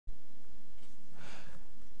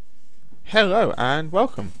Hello and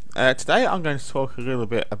welcome. Today I'm going to talk a little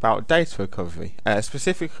bit about data recovery,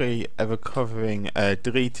 specifically recovering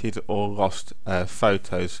deleted or lost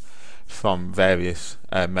photos from various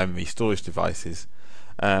memory storage devices.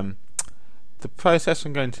 The process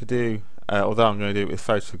I'm going to do, although I'm going to do it with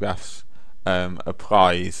photographs,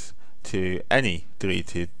 applies to any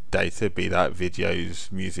deleted data, be that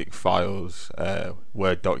videos, music files,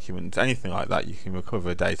 Word documents, anything like that. You can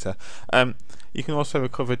recover data. You can also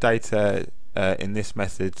recover data in this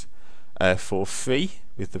method for free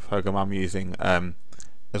with the program I'm using,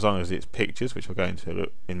 as long as it's pictures, which we'll go into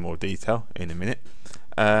look in more detail in a minute.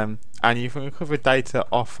 And you can recover data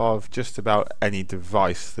off of just about any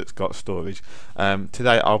device that's got storage.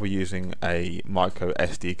 Today I'll be using a micro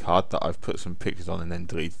SD card that I've put some pictures on and then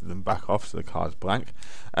deleted them back off, so the card's blank.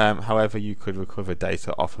 However, you could recover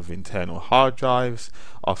data off of internal hard drives.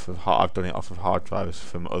 I've done it off of hard drives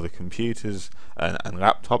from other computers and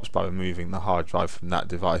laptops by removing the hard drive from that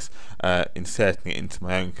device, inserting it into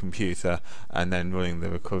my own computer, and then running the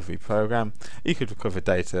recovery program. You could recover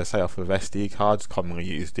data, say, off of SD cards, commonly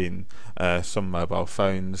used in some mobile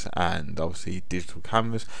phones and obviously digital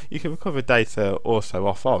cameras. You can recover data also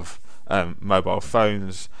off of mobile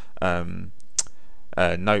phones,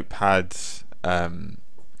 notepads,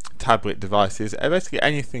 tablet devices, basically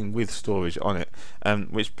anything with storage on it,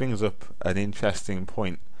 which brings up an interesting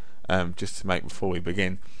point just to make before we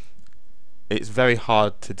begin. It's very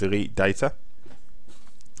hard to delete data.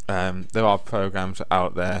 There are programs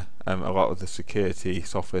out there, a lot of the security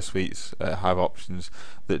software suites have options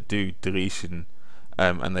that do deletion,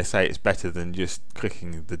 and they say it's better than just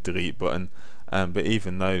clicking the delete button, but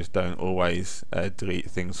even those don't always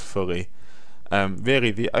delete things fully.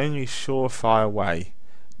 Really, the only surefire way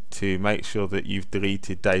to make sure that you've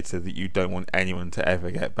deleted data that you don't want anyone to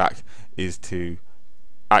ever get back is to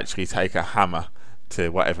actually take a hammer to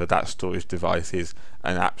whatever that storage device is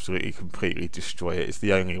and absolutely completely destroy it. It's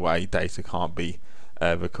the only way data can't be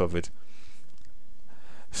recovered.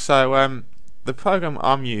 So the program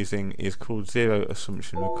I'm using is called Zero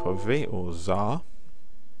Assumption Recovery, or ZAR.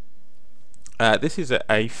 This is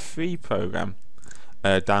a free program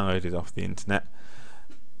downloaded off the internet.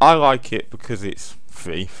 I like it because it's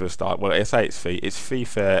free for a start. Well, I say it's free. It's free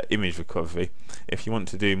for image recovery. If you want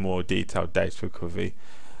to do more detailed data recovery,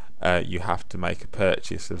 you have to make a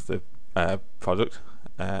purchase of the product,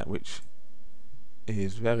 which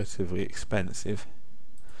is relatively expensive.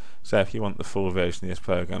 So if you want the full version of this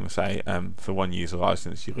program, say for one user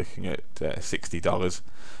license, you're looking at $60,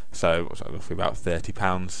 so what's that, roughly about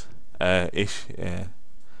 £30 ish,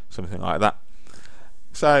 something like that.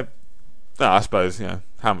 So I suppose,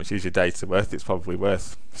 how much is your data worth? It's probably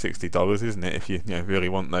worth $60, isn't it? If you, really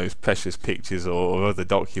want those precious pictures or other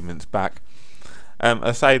documents back.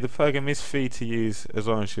 I say the program is free to use as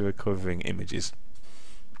long as you're recovering images.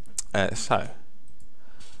 So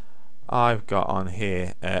I've got on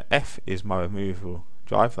here F is my removal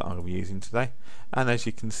drive that I'm going to be using today, and as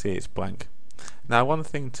you can see, it's blank. Now, one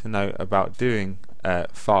thing to note about doing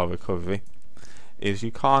file recovery is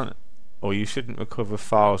you can't, or you shouldn't, recover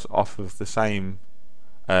files off of the same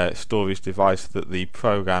storage device that the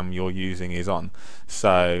program you're using is on.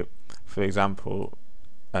 So for example,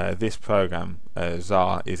 this program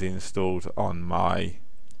ZAR is installed on my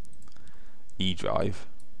E drive.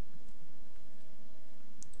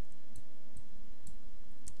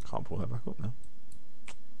 Can't pull that back up now.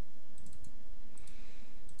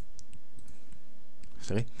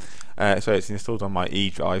 Silly. So it's installed on my E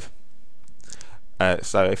drive.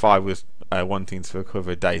 So if I was wanting to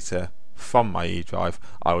recover data from my E drive,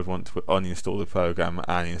 I would want to uninstall the program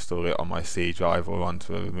and install it on my C drive or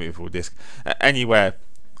onto a removable disk, anywhere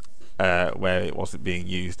where it wasn't being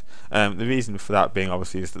used. The reason for that being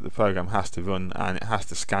obviously is that the program has to run and it has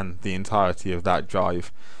to scan the entirety of that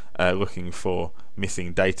drive, looking for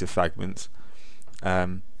missing data fragments.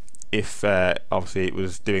 If obviously it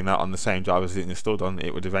was doing that on the same drive as it installed on,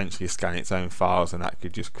 it would eventually scan its own files, and that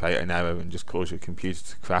could just create an error and just cause your computer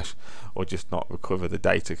to crash or just not recover the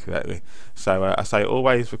data correctly. So I say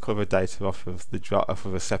always recover data off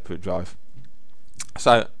of a separate drive.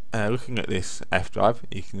 So looking at this F drive,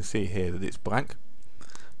 you can see here that it's blank,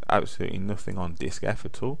 absolutely nothing on disk F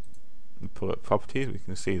at all. We pull up properties, we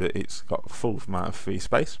can see that it's got a full amount of free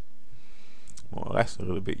space, more or less, a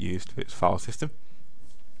little bit used for its file system.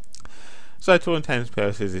 So to all intents and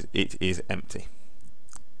purposes, it is empty.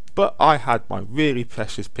 But I had my really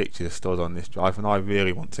precious pictures stored on this drive, and I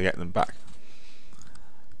really want to get them back.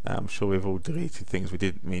 I'm sure we've all deleted things we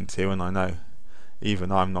didn't mean to, and I know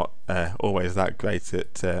even I'm not always that great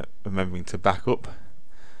at remembering to back up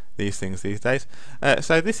these things these days.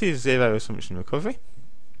 So this is Zero Assumption Recovery.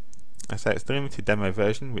 I say it's the limited demo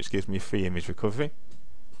version, which gives me free image recovery.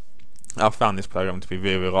 I've found this program to be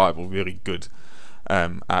really reliable, really good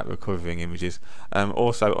at recovering images.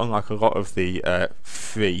 Also, unlike a lot of the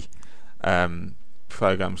free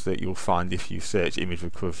programs that you'll find if you search image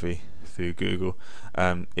recovery through Google,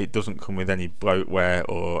 it doesn't come with any bloatware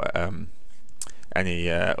or any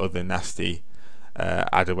other nasty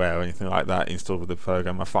adware or anything like that installed with the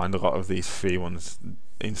program. I find a lot of these free ones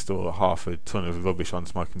install half a ton of rubbish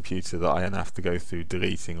onto my computer that I then have to go through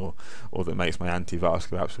deleting, or that makes my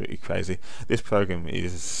antivirus go absolutely crazy. This program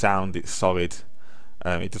is sound, it's solid,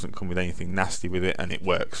 it doesn't come with anything nasty with it, and it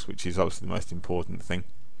works, which is obviously the most important thing.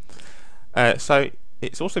 So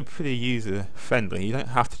it's also pretty user friendly. You don't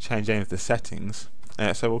have to change any of the settings.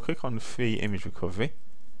 So we'll click on free image recovery,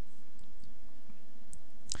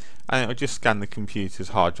 and it will just scan the computer's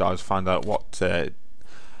hard drives, find out what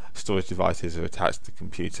storage devices are attached to the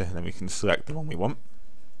computer, and then we can select the one we want.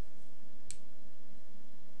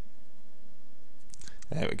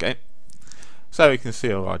 There we go. So we can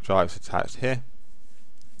see all our drives attached here.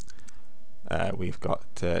 We've got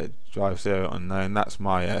drive 0 unknown, that's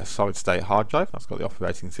my solid state hard drive, that's got the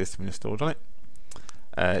operating system installed on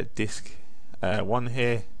it. Disk 1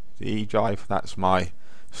 here, the E drive, that's my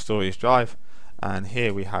storage drive, and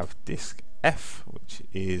here we have disk F, which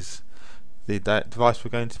is the device we're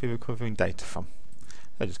going to be recovering data from.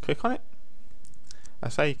 So just click on it. I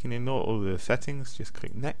say you can ignore all the settings, just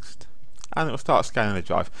click next, and it will start scanning the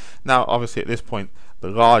drive. Now obviously at this point, the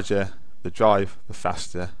larger the drive, the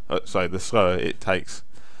faster, the slower it takes,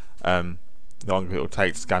 the longer it will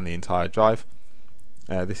take to scan the entire drive.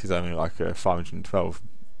 This is only like a 512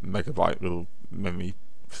 megabyte little memory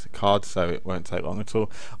card, so it won't take long at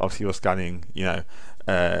all. Obviously you're scanning, you know,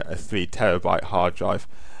 a 3 terabyte hard drive,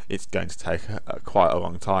 it's going to take quite a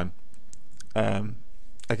long time.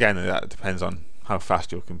 Again, that depends on how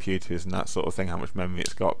fast your computer is and that sort of thing, how much memory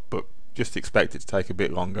it's got, but just expect it to take a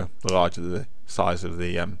bit longer the larger the size of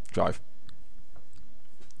the drive.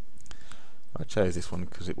 I chose this one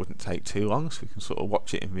because it wouldn't take too long, so we can sort of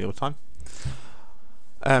watch it in real time.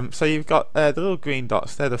 So you've got the little green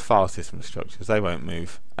dots, they're the file system structures, they won't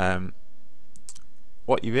move.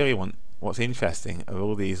 What you really want, what's interesting, are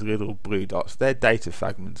all these little blue dots, they're data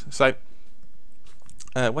fragments. So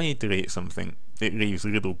when you delete something, it leaves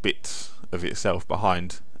little bits of itself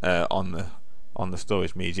behind on the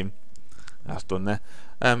storage medium. That's done there.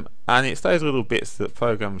 And it's those little bits that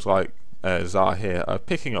programs like Xar here are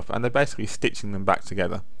picking up, and they're basically stitching them back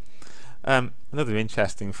together. Another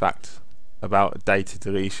interesting fact about data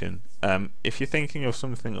deletion, if you're thinking of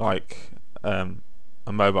something like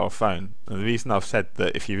a mobile phone, and the reason I've said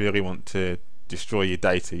that if you really want to destroy your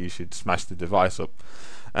data you should smash the device up,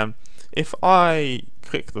 if I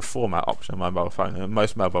click the format option on my mobile phone, and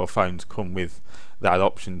most mobile phones come with that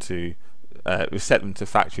option to set them to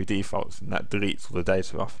factory defaults, and that deletes all the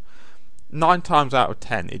data off, 9 times out of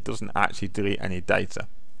 10 it doesn't actually delete any data.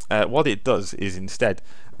 What it does is instead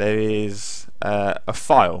there is a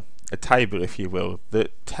file, a table if you will,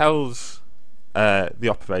 that tells the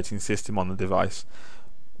operating system on the device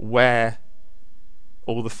where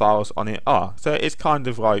all the files on it are. So it's kind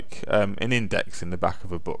of like an index in the back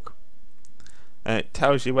of a book, and it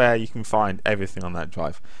tells you where you can find everything on that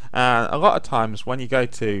drive. And a lot of times when you go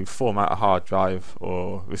to format a hard drive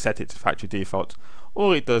or reset it to factory default,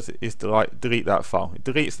 all it does is delete that file. It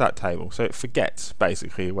deletes that table, so it forgets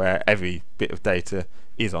basically where every bit of data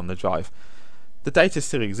is on the drive. The data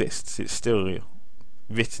still exists, it's still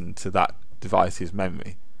written to that device's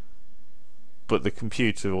memory, but the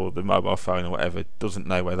computer or the mobile phone or whatever doesn't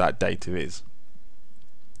know where that data is,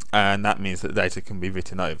 and that means that the data can be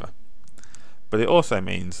written over. But it also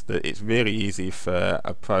means that it's really easy for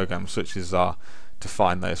a program such as Xar to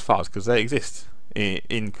find those files, because they exist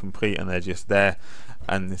incomplete and they're just there,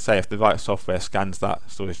 and say if the right software scans that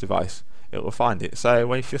storage device, it will find it.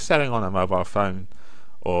 So if you're selling on a mobile phone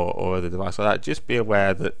or other device like that, just be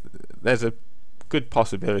aware that there's a good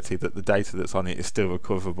possibility that the data that's on it is still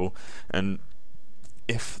recoverable, and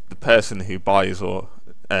if the person who buys or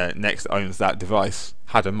next owns that device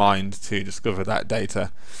had a mind to discover that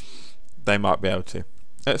data, they might be able to.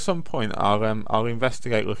 At some point I'll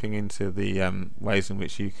investigate looking into the ways in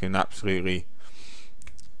which you can absolutely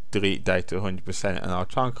delete data 100%, and I'll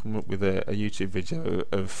try and come up with a YouTube video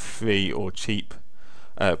of free or cheap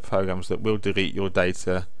programs that will delete your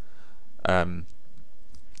data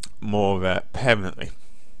more permanently.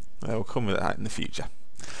 I will come with that in the future.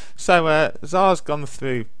 So Xar's gone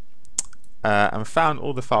through and found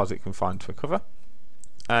all the files it can find to recover.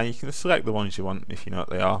 You can select the ones you want if you know what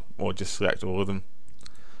they are, or just select all of them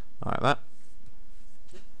like that.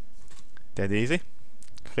 Dead easy.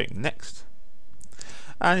 click next,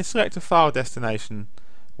 and you select a file destination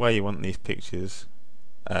where you want these pictures,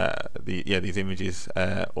 these images,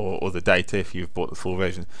 or the data if you've bought the full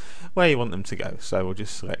version, where you want them to go. So we'll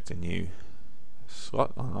just select a new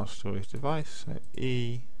slot on our storage device, so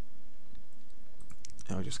E,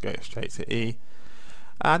 and we'll just go straight to E,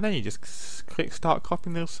 and then you just click start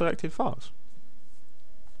copying those selected files,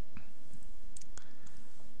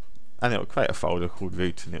 and it will create a folder called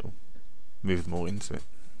root and it will move them all into it.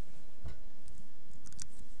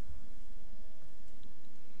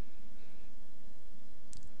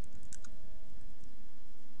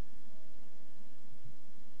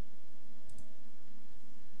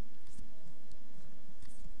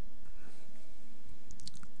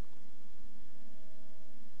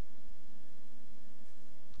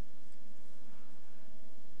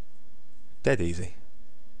 Dead easy.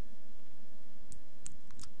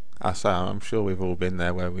 So I'm sure we've all been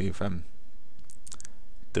there where we've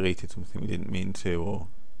deleted something we didn't mean to, or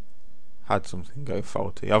had something go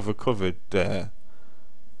faulty. I've recovered data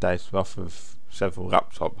off of several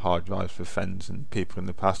laptop hard drives for friends and people in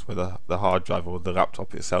the past where the hard drive or the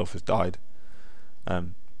laptop itself has died.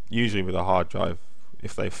 Usually with a hard drive,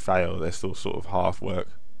 if they fail, they still sort of half work.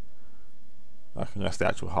 Like, unless the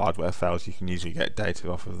actual hardware fails, you can usually get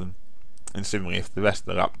data off of them. And similarly, if the rest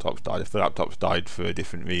of the laptops died, if the laptops died for a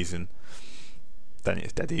different reason, then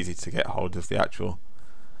it's dead easy to get hold of the actual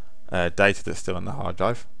data that's still on the hard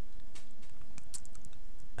drive.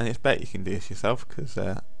 And it's better you can do this yourself, because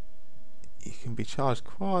you can be charged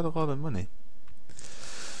quite a lot of money.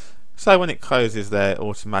 So when it closes there, it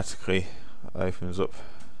automatically opens up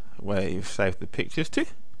where you've saved the pictures to.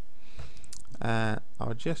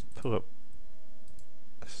 I'll just pull up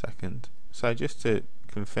a second. So just to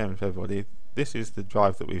confirm to everybody, this is the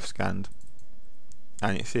drive that we've scanned,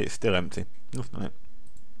 and you see it's still empty, nothing on it,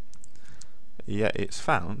 yet it's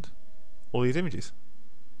found all these images.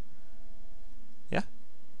 Yeah,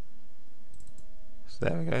 so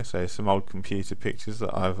there we go. So some old computer pictures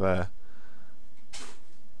that I've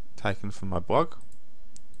taken from my blog,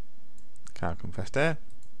 Cow Compressed Air,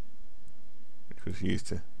 which was used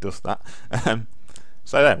to dust that.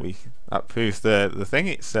 So there, that proves the thing.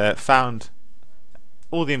 It's found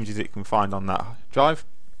all the images it can find on that drive,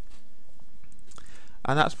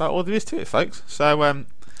 and that's about all there is to it, folks. So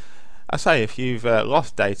I say, if you've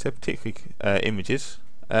lost data, particularly images,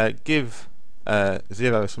 give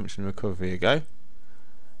Zero Assumption Recovery a go.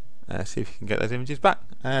 See if you can get those images back.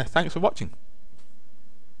 Thanks for watching.